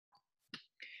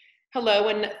Hello,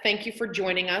 and thank you for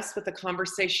joining us with a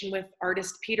conversation with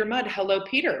artist Peter Mudd. Hello,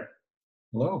 Peter.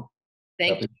 Hello,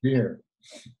 Thank happy you. to be here.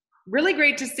 Really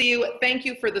great to see you. Thank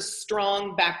you for the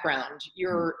strong background.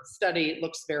 Your study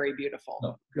looks very beautiful.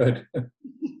 Oh, good.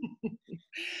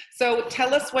 So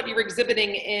tell us what you're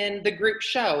exhibiting in the group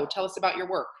show. Tell us about your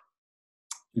work.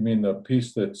 You mean the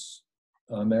piece that's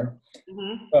on there?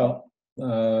 Mm-hmm. Well,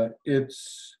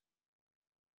 it's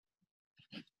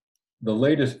the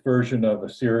latest version of a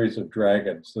series of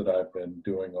dragons that I've been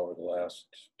doing over the last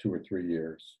 2 or 3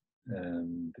 years.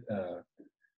 And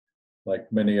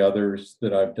like many others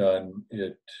that I've done,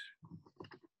 it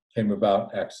came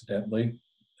about accidentally,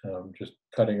 just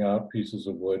cutting out pieces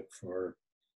of wood for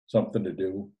something to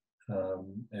do.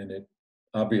 And it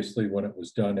obviously, when it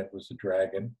was done, it was a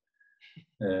dragon.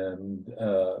 And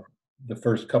the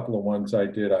first couple of ones I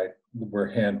did, were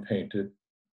hand painted.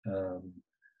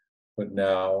 But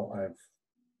now I've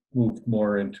moved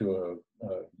more into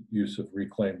a use of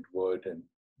reclaimed wood and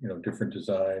different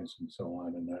designs and so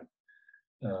on. And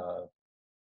I've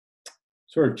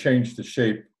sort of changed the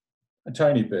shape a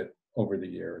tiny bit over the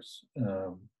years.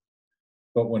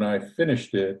 But when I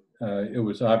finished it, it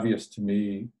was obvious to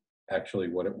me actually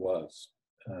what it was.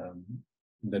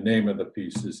 The name of the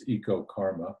piece is Eco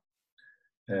Karma,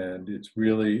 and it's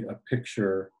really a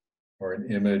picture or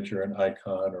an image or an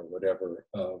icon or whatever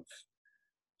of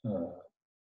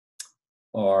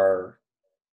our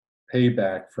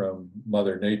payback from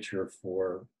Mother Nature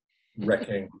for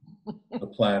wrecking the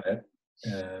planet.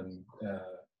 And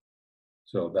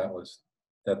so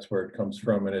that's where it comes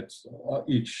from. And it's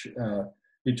each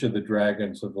of the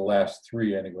dragons of the last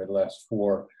three, anyway, the last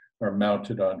four, are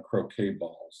mounted on croquet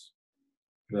balls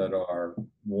that are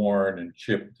worn and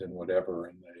chipped and whatever,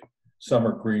 and some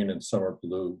are green and some are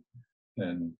blue,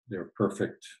 and they're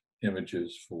perfect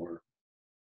images for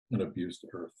an abused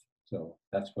earth. So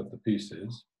that's what the piece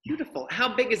is. Beautiful.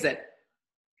 How big is it?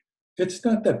 It's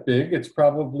not that big. It's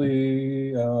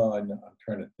probably, I'm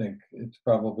trying to think, it's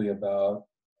probably about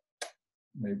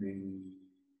maybe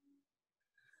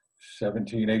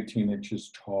 17, 18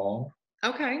 inches tall.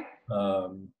 Okay.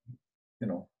 Foot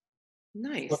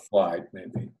Nice. wide,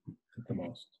 maybe at the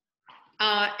most.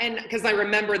 And because I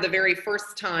remember the very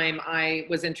first time I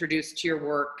was introduced to your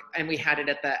work, and we had it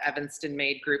at the Evanston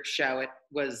Made group show, it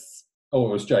was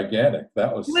gigantic.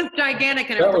 It was gigantic,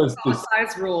 and that it broke was all the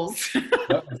size rules.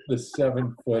 that was the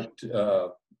 7-foot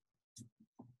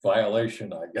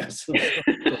violation, I guess.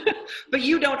 But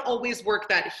you don't always work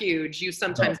that huge. You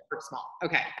sometimes work small.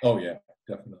 Okay. Oh yeah,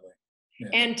 definitely. Yeah.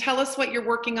 And tell us what you're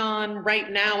working on right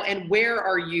now, and where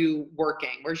are you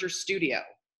working? Where's your studio?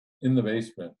 In the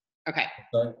basement. Okay.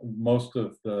 Most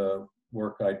of the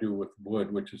work I do with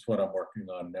wood, which is what I'm working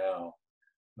on now,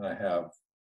 I have,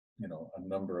 a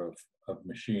number of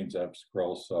machines. I have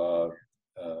scroll saw,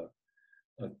 a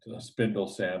spindle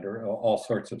sander, all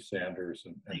sorts of sanders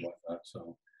and whatnot.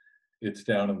 So it's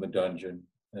down in the dungeon,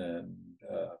 and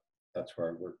that's where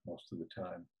I work most of the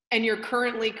time. And you're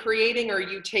currently creating, or are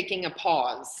you taking a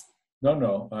pause?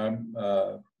 No, I'm,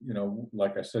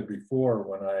 like I said before,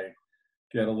 when I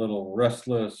get a little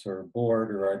restless or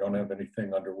bored or I don't have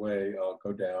anything underway, I'll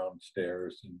go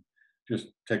downstairs and just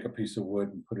take a piece of wood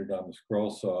and put it on the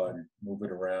scroll saw and move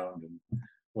it around, and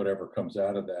whatever comes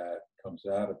out of that comes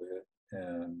out of it.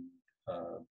 And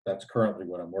that's currently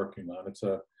what I'm working on. It's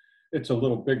a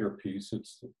little bigger piece.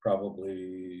 It's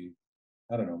probably,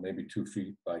 I don't know, maybe 2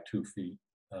 feet by 2 feet.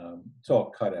 It's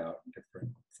all cut out in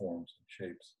different forms and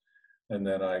shapes. And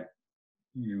then I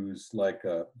use you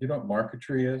know what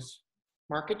marquetry is?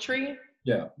 Marquetry?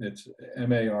 Yeah, it's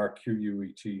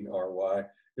marquetry.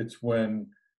 It's when,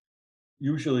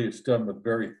 usually it's done with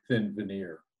very thin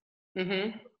veneer.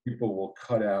 Mm-hmm. People will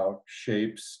cut out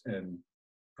shapes and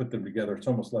put them together. It's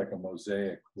almost like a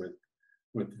mosaic with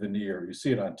veneer. You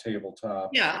see it on tabletops.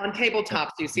 Yeah, on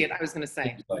tabletops you see it. I was going to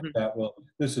say. Like that. Well,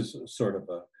 this is sort of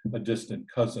a distant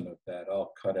cousin of that.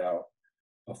 I'll cut out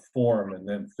a form and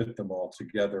then fit them all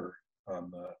together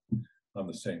on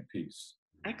the same piece.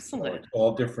 Excellent. So it's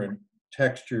all different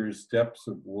textures, depths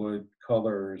of wood,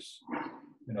 colors.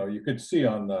 You could see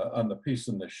on the piece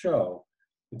in the show,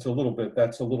 that's a little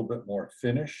bit more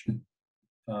finished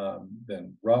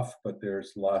than rough, but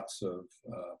there's lots of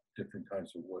different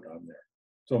kinds of wood on there.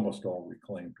 It's almost all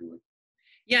reclaimed wood.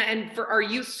 Yeah, and are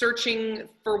you searching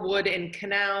for wood in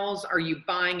canals? Are you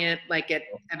buying it like at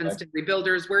Evanston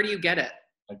Rebuilders? Where do you get it?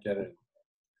 I get it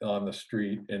on the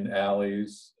street, in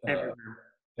alleys,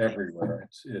 everywhere.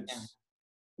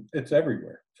 It's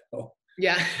everywhere. So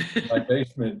yeah. my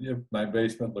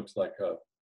basement looks like a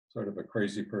sort of a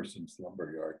crazy person's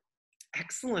lumberyard.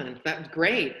 Excellent. That's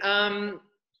great.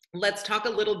 let's talk a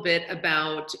little bit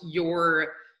about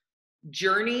your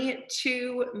journey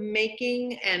to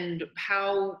making and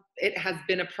how it has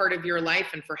been a part of your life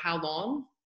and for how long.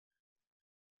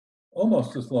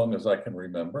 Almost as long as I can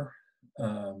remember.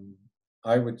 Um,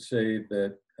 I would say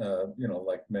that,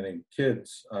 like many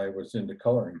kids, I was into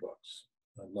coloring books.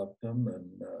 I loved them, and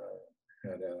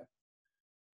had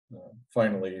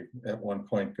finally at one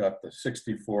point got the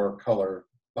 64 color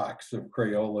box of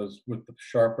Crayolas with the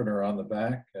sharpener on the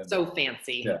back. And So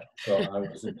fancy. yeah, so I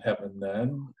was in heaven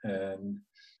then, and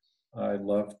I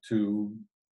love to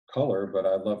color, but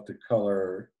I love to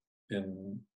color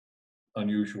in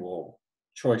unusual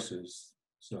choices.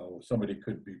 So somebody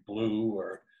could be blue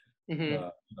or Hmm.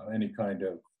 any kind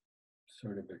of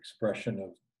sort of expression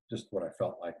of just what I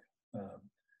felt like. Um,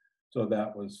 so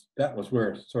that was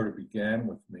where it sort of began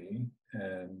with me.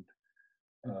 And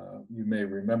you may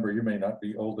remember, you may not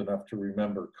be old enough to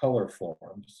remember color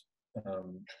forms.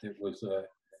 It was a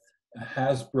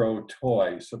Hasbro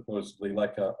toy, supposedly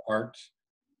like a art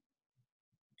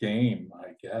game, I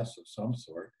guess, of some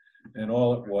sort. And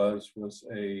all it was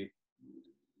a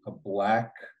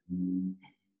black,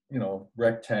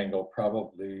 rectangle,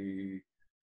 probably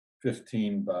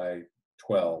 15 by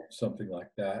 12, something like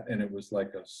that. And it was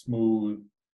like a smooth,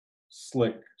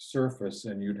 slick surface,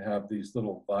 and you'd have these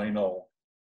little vinyl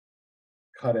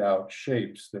cutout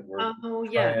shapes that were Oh,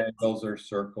 yeah. triangles or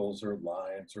circles or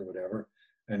lines or whatever.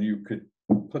 And you could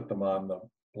put them on the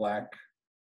black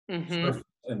Hmm. surface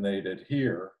and they'd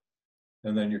adhere.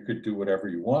 And then you could do whatever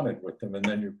you wanted with them, and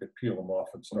then you could peel them off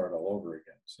and start all over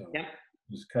again. So Yep.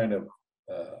 it's kind of,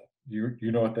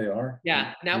 you know what they are?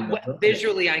 Yeah. You Now, remember? Yeah,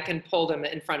 visually, I can pull them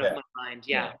in front of yeah, my mind.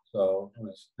 yeah. Yeah. So it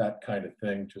was that kind of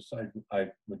thing. Just I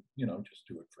would just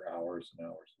do it for hours and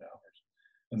hours and hours,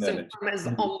 and then So it from as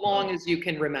grew long as you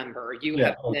can remember, you yeah,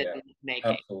 have oh been yeah,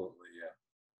 making. absolutely,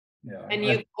 yeah, yeah. And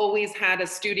you've always had a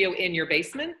studio in your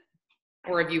basement,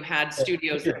 or have you had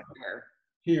studios Here, everywhere?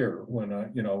 here when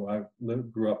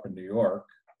grew up in New York,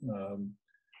 um,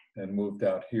 and moved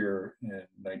out here in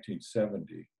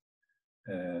 1970.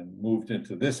 And moved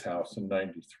into this house in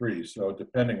 93. So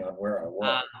depending on where I Uh,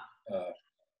 was, uh,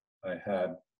 I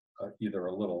had either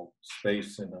a little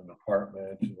space in an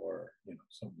apartment or,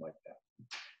 something like that.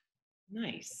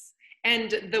 Nice.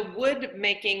 And the wood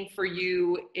making for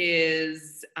you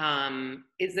is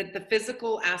it the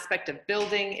physical aspect of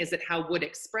building? Is it how wood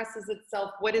expresses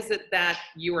itself? What is it that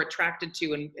you are attracted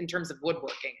to in terms of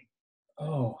woodworking?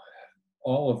 Oh,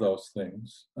 all of those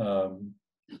things.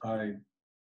 I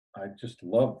I just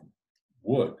love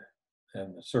wood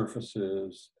and the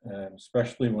surfaces, and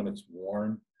especially when it's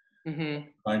worn. Hmm.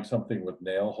 Find something with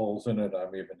nail holes in it,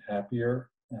 I'm even happier.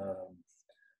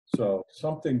 So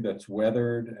something that's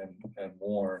weathered and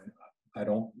worn, I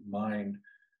don't mind.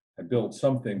 I build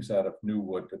some things out of new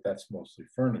wood, but that's mostly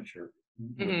furniture.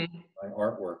 With Hmm. my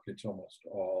artwork, it's almost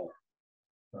all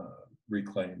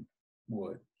reclaimed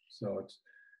wood. So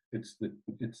it's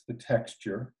the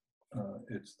texture,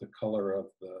 it's the color of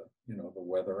the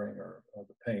weathering or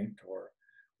the paint or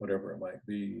whatever it might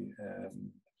be,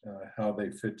 and how they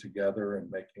fit together and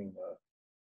making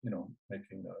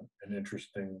an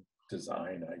interesting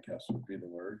design, I guess would be the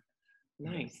word.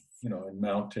 Nice. And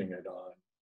mounting it on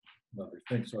another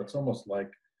thing. So it's almost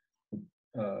like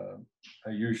uh, I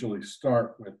usually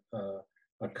start with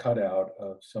a cutout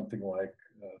of something like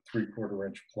 3/4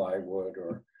 inch plywood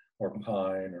or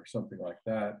pine or something like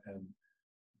that, and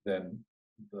then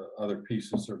the other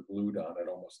pieces are glued on it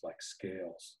almost like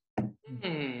scales.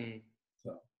 Hmm.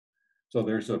 So, so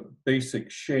there's a basic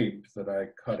shape that I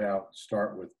cut out and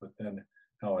start with, but then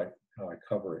how I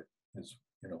cover it is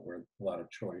where a lot of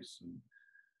choice and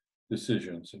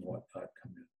decisions and whatnot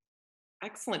come in.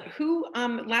 Excellent.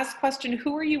 Last question,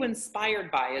 who are you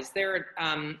inspired by? Is there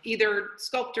either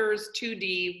sculptors,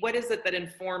 2D? What is it that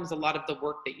informs a lot of the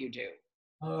work that you do?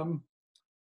 Um,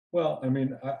 well, I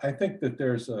mean, I think that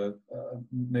there's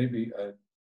maybe a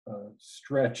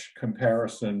stretch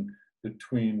comparison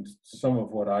between some of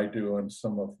what I do and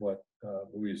some of what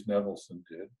Louise Nevelson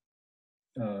did.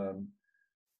 Um,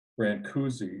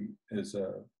 Brancusi is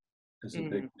a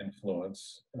big Mm.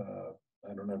 influence.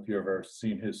 I don't know if you've ever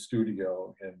seen his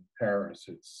studio in Paris.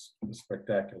 It's a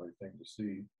spectacular thing to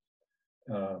see.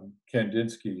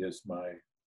 Kandinsky is my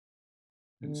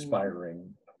Mm.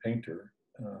 inspiring painter,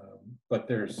 but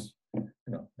there's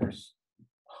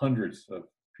hundreds of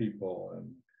people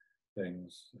and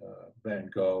things. Van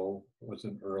Gogh was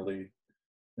an early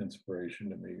inspiration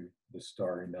to me. The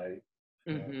Starry Night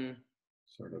Hmm.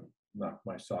 sort of knocked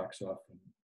my socks off, and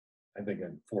I think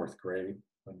in fourth grade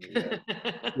when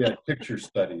we had picture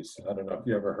studies. I don't know if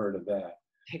you ever heard of that.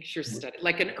 Picture study,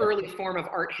 like an early form of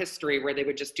art history where they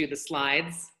would just do the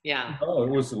slides. Yeah. Oh, it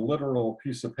was a literal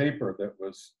piece of paper that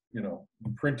was,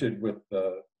 printed with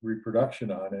the reproduction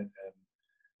on it,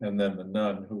 and then the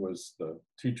nun, who was the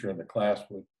teacher in the class,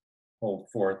 would hold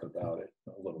forth about it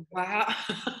a little bit, Wow.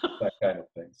 that kind of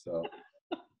thing. So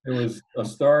it was A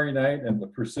Starry Night and the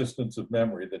Persistence of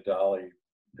Memory, the Dolly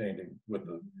painting with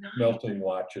the melting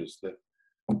watches. That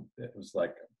it was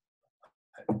like,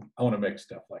 I want to make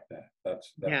stuff like that. That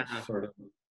Yeah. was sort of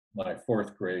my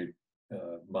fourth grade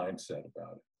mindset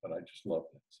about it, but I just loved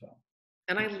it. So.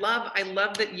 And I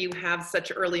love that you have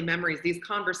such early memories. These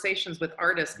conversations with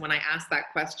artists, when I ask that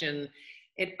question,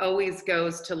 it always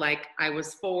goes to like, I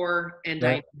was 4 and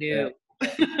I knew.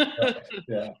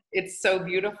 Yeah. It's so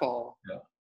beautiful. Yeah.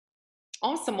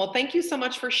 Awesome. Well, thank you so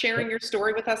much for sharing your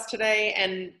story with us today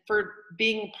and for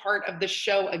being part of the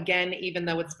show again, even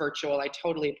though it's virtual. I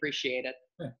totally appreciate it.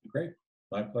 Yeah, great.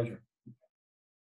 My pleasure.